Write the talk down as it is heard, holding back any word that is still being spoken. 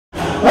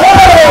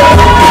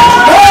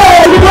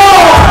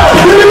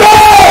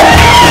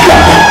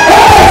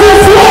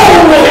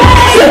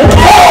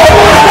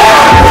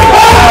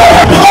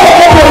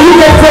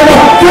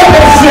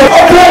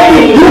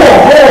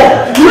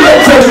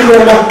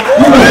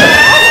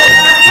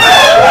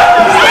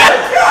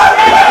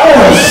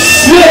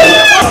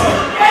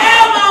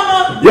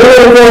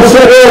more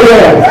shit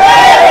earlier.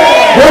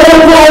 One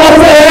more, I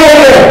said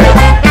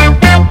earlier.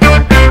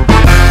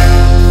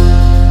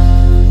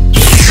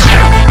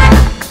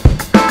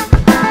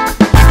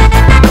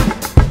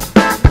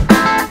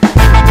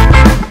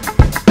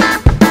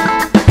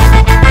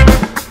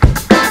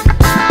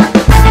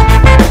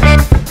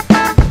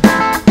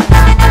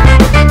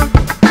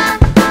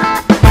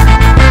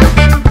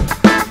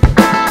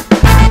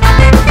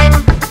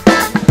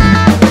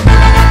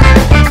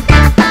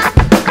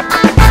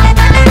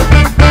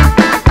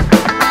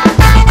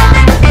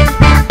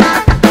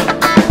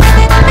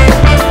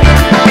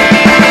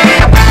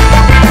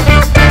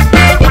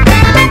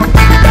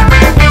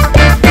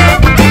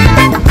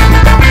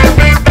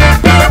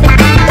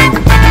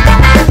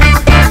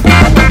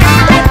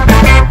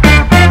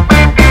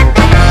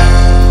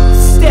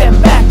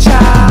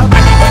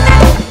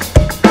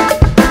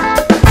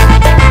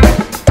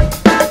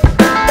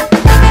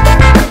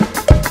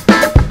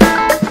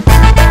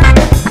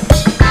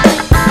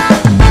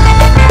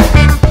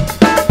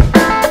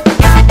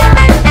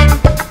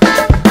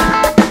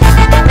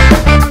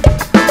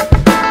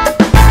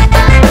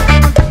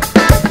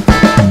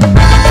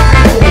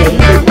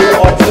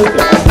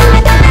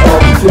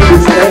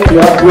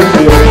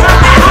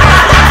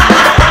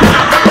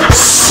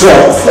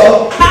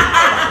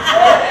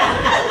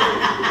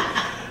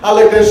 I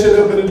looked that shit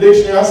up in the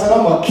dictionary. I said,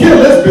 I'm gonna kill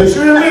this bitch.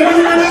 You hear me? This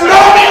bitch is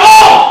gonna be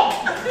off.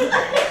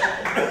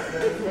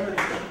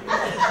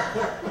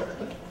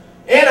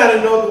 And I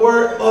didn't know the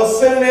word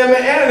synonym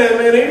and anonym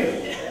in it.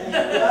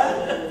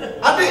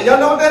 I did. Y'all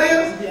know what that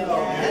is?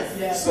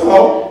 Yes. So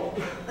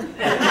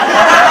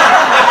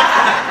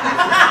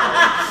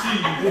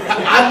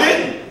I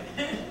didn't.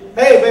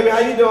 Hey, baby, how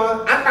you doing?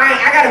 I'm fine.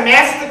 I got a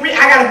master's degree.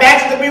 I got a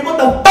bachelor's degree. What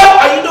the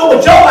fuck are you doing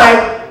with your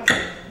life?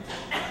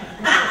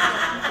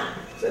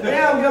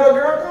 Damn, ghetto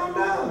girl, calm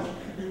down.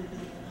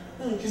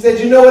 She said,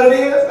 you know what it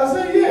is? I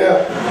said,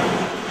 yeah.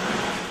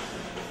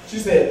 She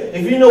said,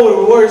 if you know what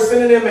the word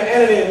synonym and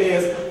anonym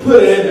is,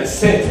 put it in a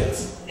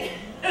sentence.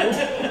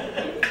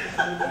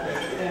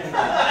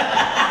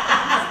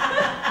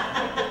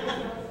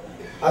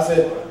 I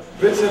said,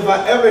 bitch, if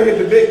I ever hit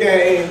the big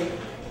game,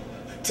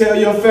 tell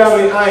your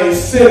family I ain't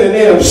sending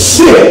them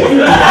shit.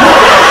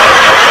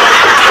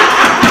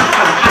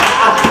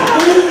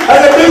 I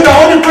said, bitch, the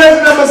only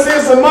person I'm gonna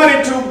send some money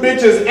to,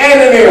 bitch, is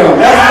anonym.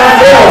 That's my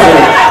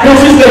girlfriend. Bitch,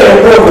 she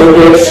said,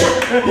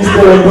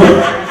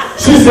 bitch.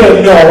 She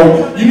said, no,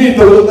 you need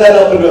to look that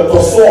up in the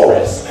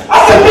thesaurus.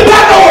 I said, bitch,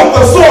 I know what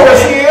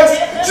thesaurus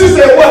is. She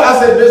said, what? I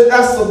said, bitch,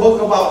 that's a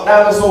book about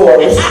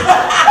dinosaurs. She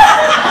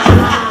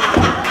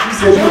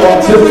said, you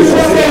autistic.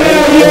 I said,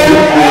 hell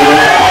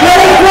yeah.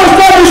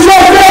 Everybody,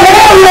 start clapping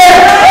your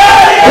hands.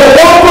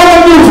 Start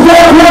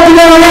clapping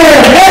your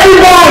hands.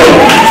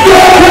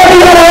 Start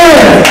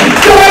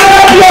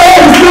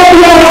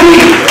your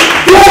feet.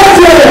 Clap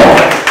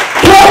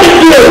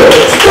it.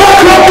 Start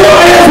clapping your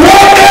hands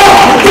right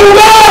now. Do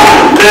not,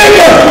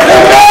 nigga.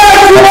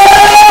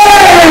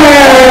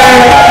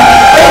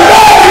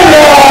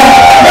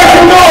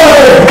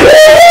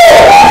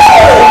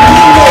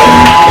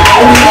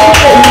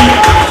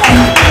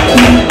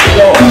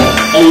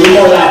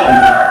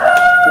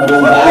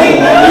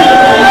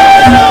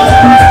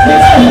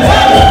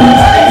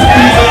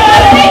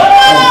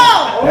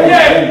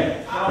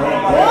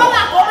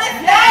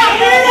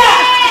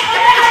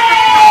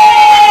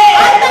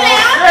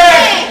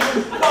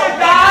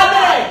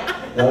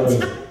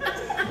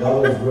 That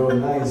was real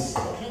nice.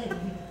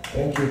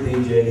 Thank you,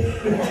 DJ.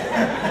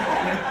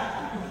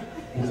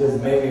 It just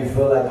made me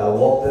feel like I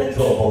walked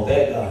into a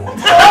bodega.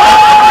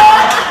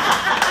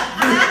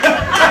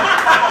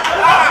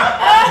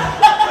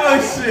 Oh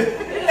shit.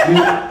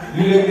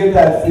 You didn't get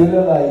that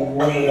feeling like you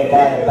wanted to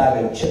buy a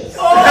bag of chips?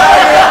 Oh,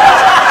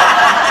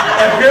 yeah.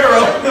 A hero.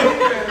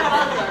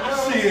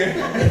 Shit.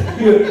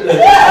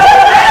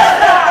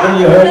 When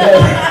you heard that?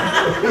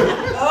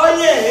 Oh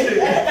yeah.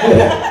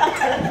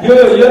 You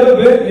ever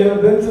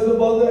been to the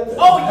bodega?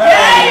 Oh yeah.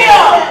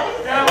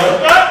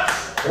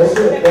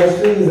 That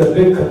shit is a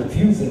bit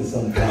confusing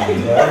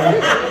sometimes, right?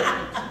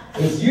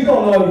 Because you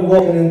don't know if you're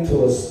walking into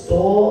a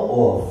store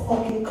or a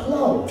fucking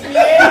club.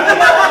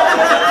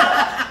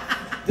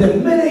 The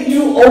minute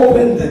you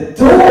open the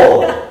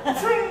door,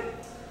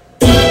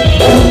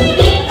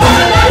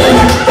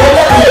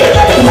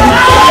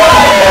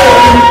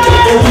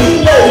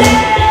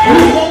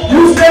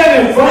 you stand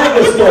in front of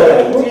the store.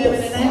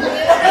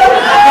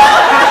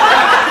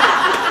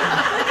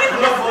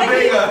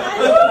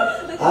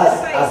 I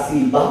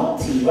see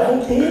Bounty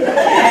right there.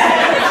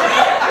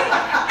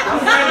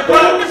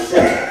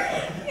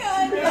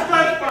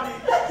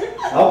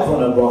 I'm from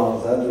the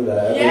Bronx. I do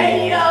that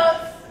every morning.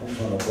 I'm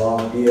from the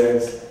Bronx,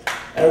 DX.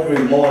 Every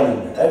morning,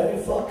 every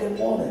fucking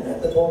morning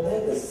at the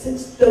bodega,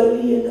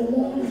 6:30 in the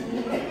morning.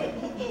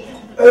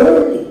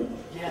 Early.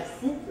 Yes.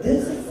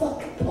 There's a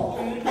fucking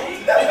party.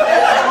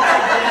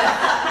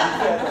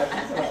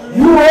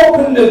 You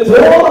open the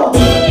door.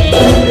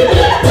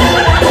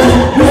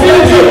 You see the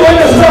chick on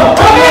the stuff.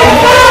 Come on,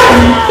 come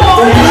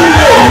on.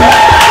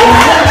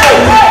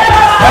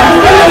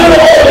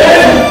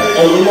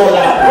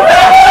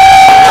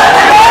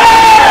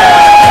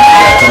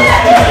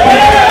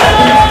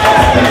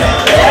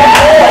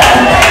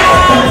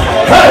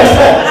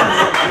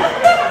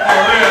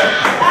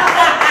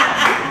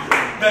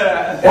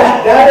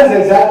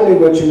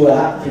 exactly what you will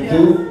have to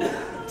do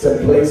to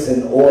place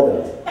an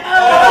order.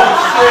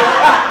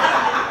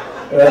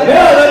 Now,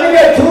 let me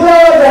get $2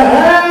 a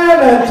ham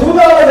and $2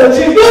 a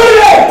cheese. Do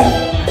it!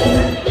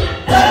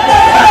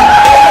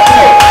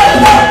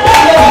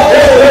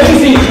 Let me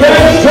see.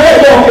 Straight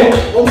walking.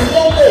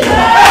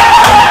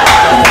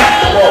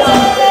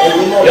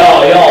 Yo,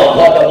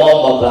 cut the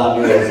bomb clap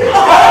music.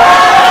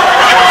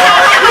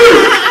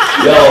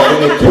 Yo,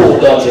 give me 2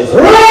 Dutches.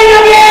 Right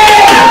again!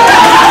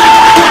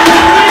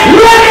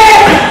 Run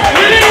it!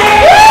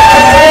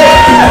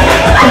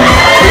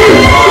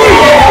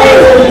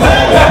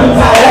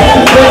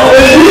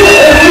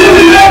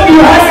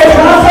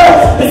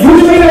 You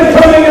see them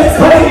coming and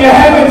cutting your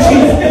ham and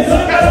cheese.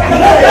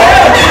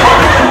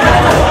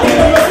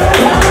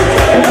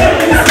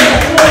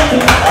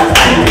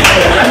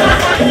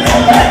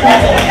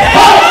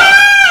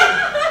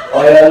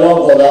 Oh yeah,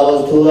 loco, that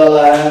was $2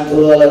 ham,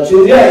 $2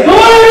 cheese. Yeah, go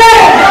on!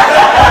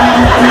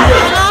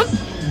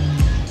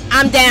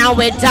 I'm down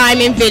with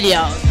Diamond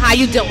Videos. How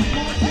you doing?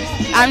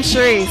 I'm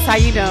Sharice. How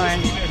you doing?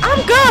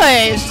 I'm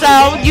good.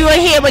 So you are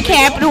here with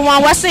Capital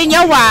One. What's in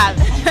your wallet?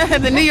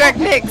 The New York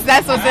Knicks.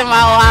 That's what's in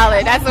my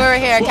wallet. That's why we're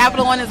here.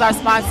 Capital One is our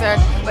sponsor,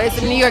 but it's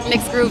the New York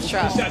Knicks Groove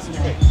Truck.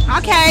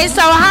 Okay,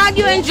 so how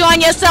you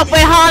enjoying yourself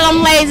with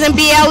Harlem Ladies and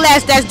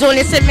BLS that's doing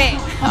this event?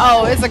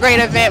 Oh, it's a great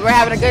event. We're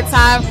having a good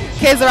time.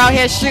 Kids are out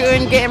here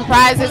shooting, getting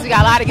prizes. We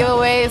got a lot of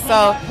giveaways,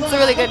 so it's a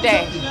really good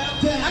day.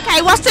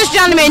 Okay, what's this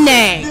gentleman's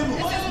name?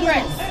 This is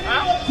Chris.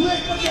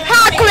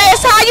 Hi,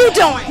 Chris. How you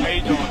doing? How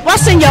you doing?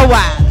 What's in your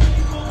wallet?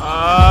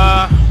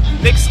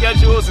 Knicks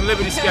schedules and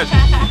Liberty schedules.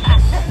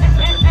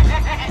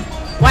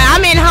 Well,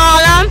 I'm in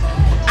Harlem.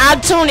 I'll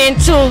tune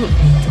into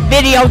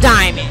Video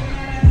Diamond.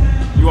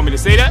 You want me to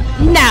say that?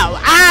 No,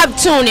 I've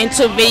tuned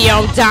into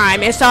Video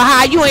Diamond. So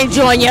how you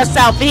enjoying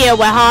yourself here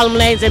with Harlem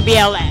Ladies and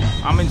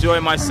BLS? I'm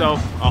enjoying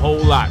myself a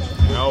whole lot.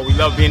 You know, we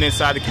love being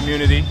inside the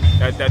community.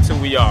 That's who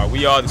we are.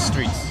 We are the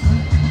streets.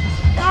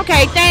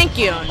 Okay, thank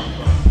you.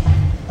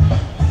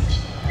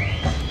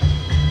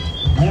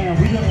 Man,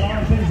 we got a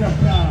lot of things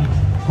uptown.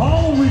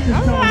 All week is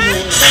coming.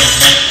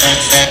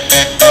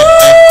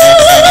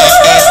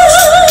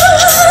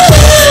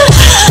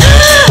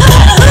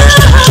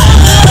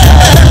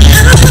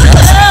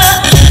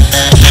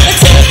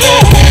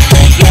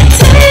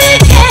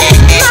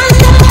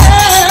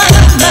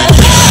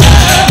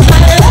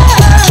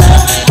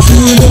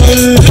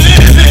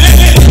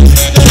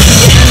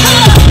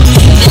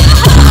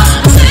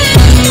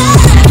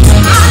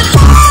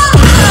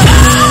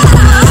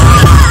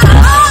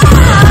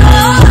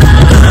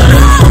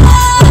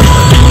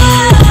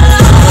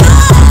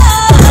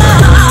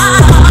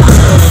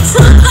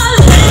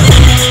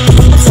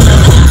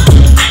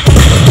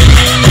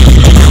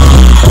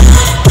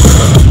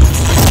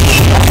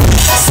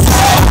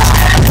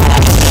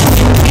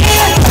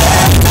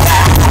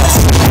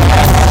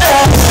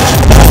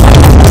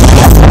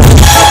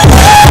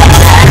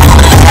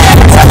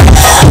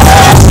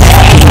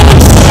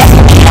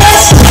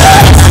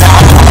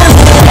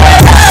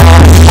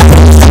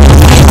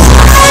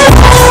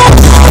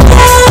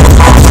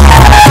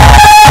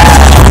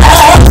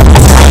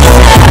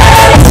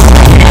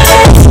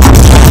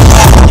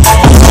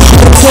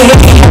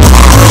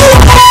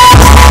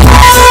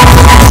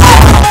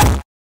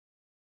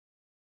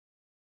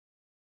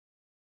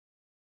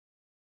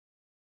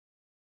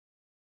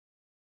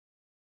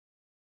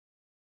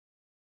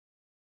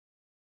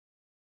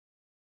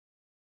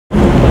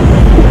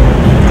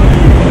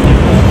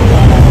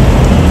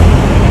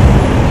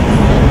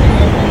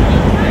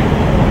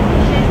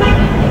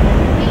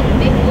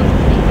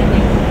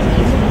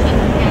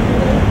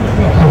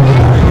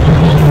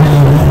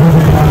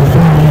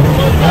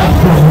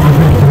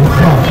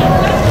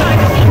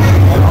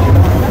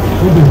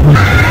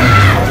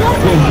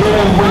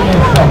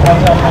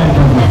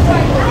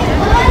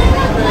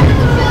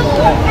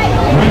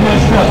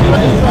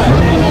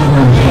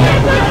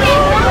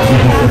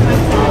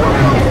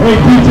 Hey,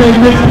 DJ,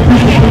 make the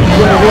people think you're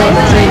going to run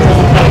the change on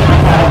the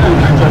top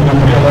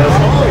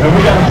and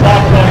we got a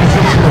top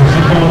 26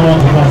 shit going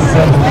on about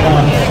 7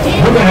 o'clock.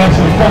 We're going to have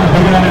some fun.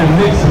 We're going to have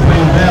Knicks and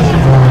playing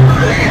basketball.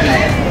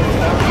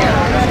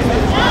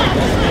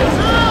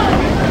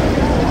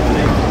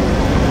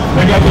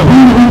 They got the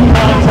hoo-hoo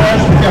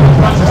contest. They got a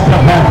bunch of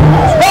stuff happening.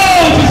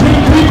 Oh, just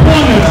hit 3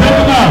 pointers. Check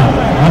them out.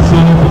 I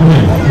see them from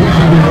here.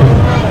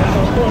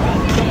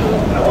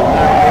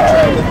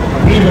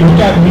 We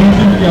got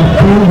music, we got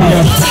food, we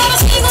got...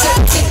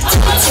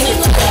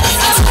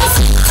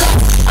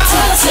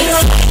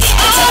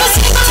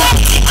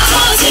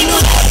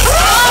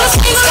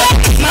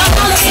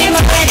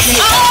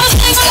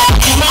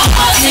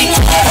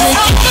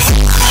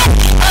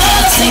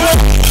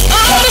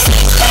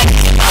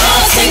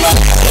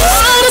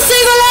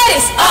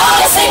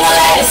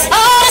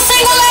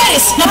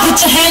 Now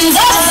put your hands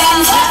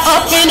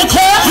up in the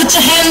club, put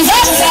your hands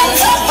up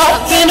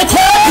in the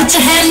club, put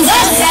your hands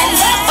up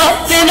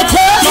in the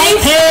club,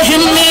 don't pay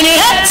him any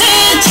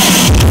attention.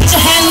 Put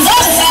your hands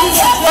up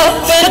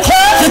in the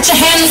club, put your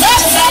hands up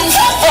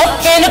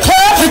in the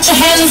club, put your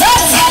hands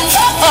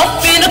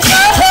up in the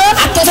club.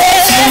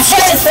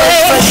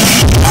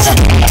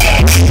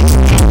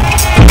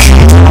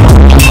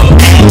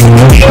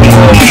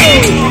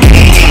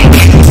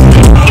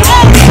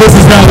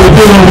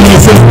 This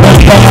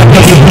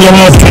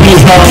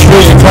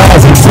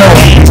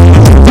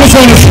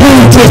on the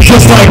screen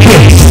just like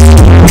this.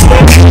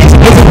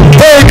 It's a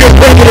very good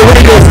break of the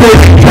radio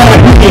station.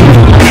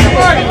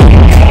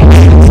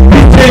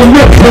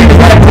 Bring it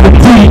back to the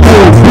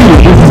DOB.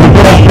 This is a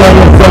black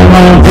brother from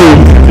my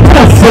dude.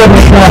 That's 7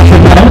 o'clock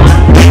tonight.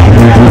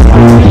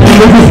 And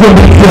this is what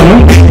we're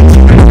doing.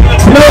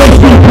 No, it's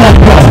not that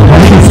far. I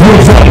think it's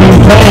what's up in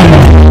time.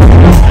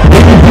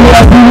 It can do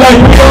like we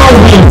like we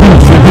always used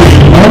to do,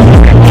 you know?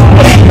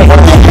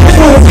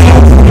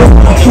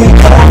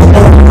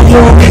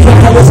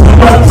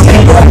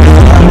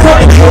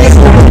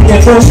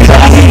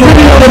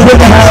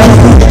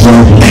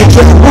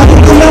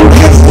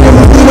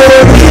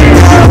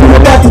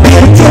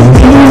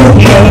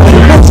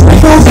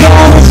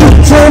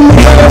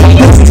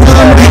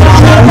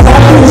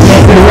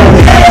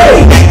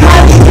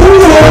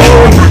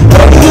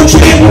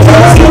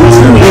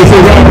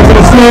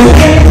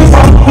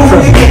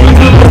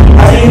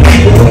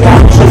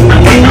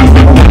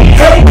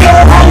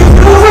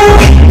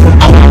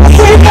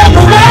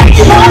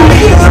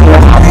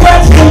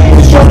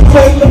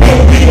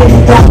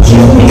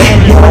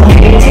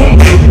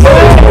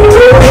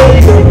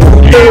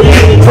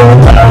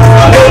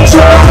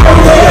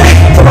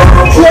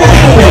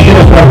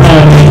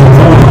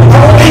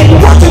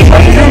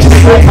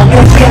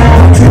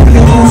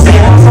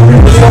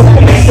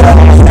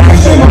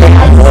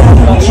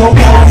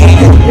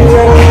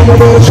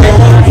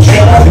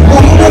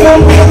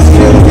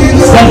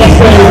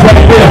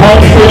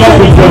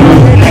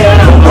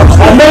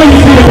 I know you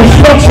see the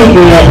construction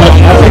there, but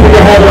I think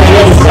we're having on the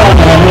other side.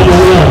 I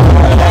know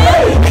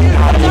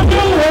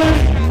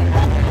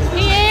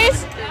He is?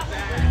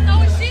 So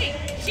is she.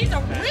 She's a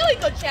really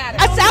good chatter.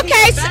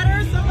 Okay.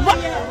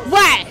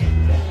 What?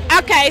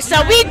 Okay, so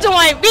we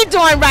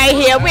doing right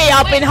here. We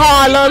up in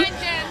Harlem.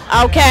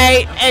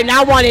 Okay, and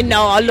I want to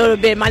know a little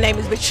bit. My name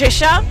is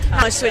Patricia.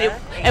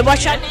 And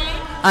what's your name?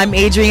 I'm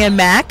Adrian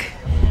Mack.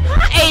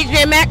 Hi,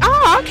 Adrian Mack.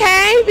 Oh,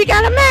 okay. We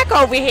got a Mac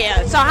over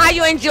here. So how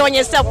you enjoying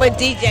yourself with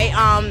DJ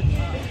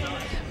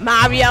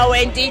Mario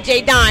and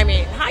DJ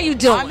Diamond? How you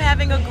doing? I'm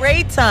having a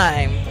great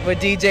time with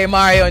DJ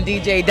Mario and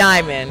DJ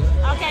Diamond.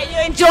 Okay, you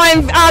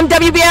enjoying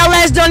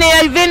WBLS doing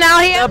the event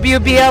out here?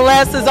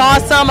 WBLS is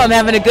awesome. I'm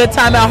having a good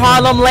time at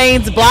Harlem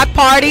Lane's block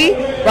party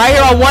right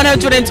here on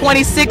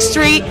 126th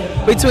Street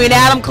between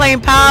Adam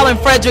Clayton Powell and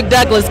Frederick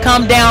Douglass.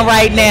 Come down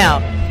right now.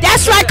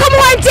 That's right. Come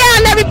on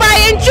down,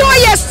 everybody. Enjoy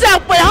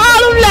yourself with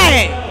Harlem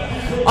Lane.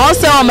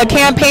 Also, I'm a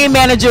campaign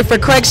manager for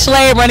Craig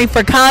Schley running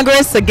for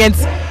Congress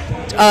against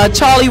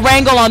Charlie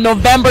Rangel on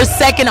November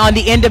 2nd on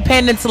the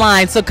Independence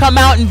line. So come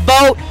out and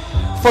vote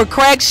for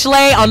Craig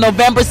Schley on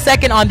November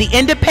 2nd on the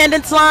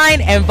Independence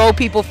line and vote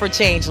People for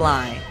Change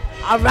line.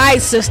 All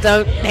right,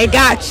 sister. They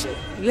got you.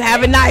 You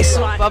have a nice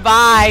one.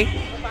 Bye-bye.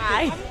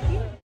 Bye.